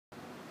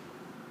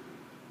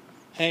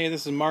Hey,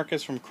 this is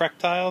Marcus from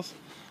Reptiles.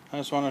 I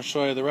just want to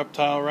show you the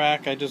reptile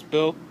rack I just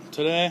built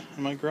today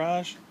in my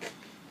garage.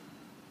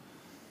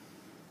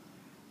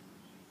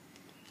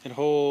 It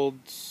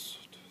holds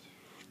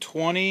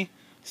 20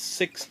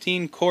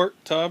 16-quart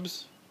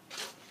tubs.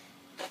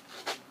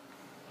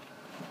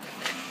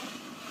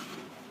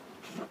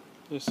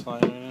 Just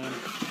slide it in.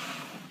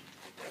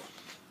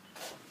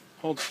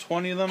 Holds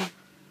 20 of them.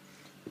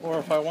 Or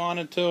if I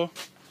wanted to,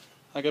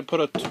 I could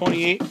put a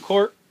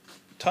 28-quart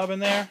tub in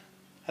there.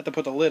 I have to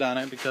put the lid on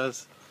it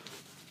because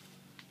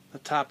the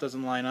top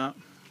doesn't line up.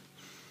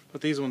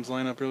 But these ones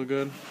line up real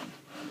good.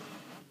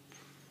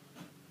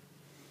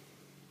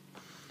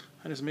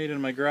 I just made it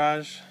in my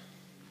garage.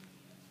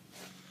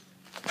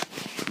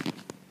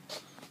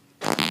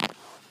 I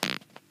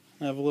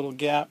have a little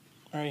gap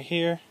right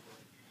here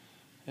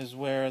is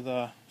where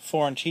the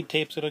 4-inch heat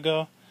tape's gonna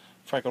go,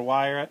 if I could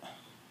wire it.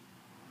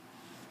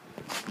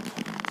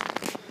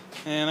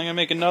 And I'm gonna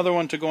make another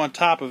one to go on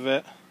top of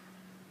it.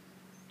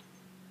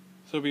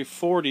 So it'll be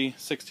 40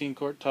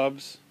 16-quart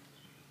tubs.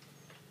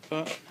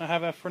 But I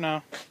have that for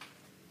now.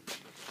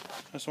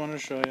 I just wanted to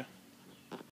show you.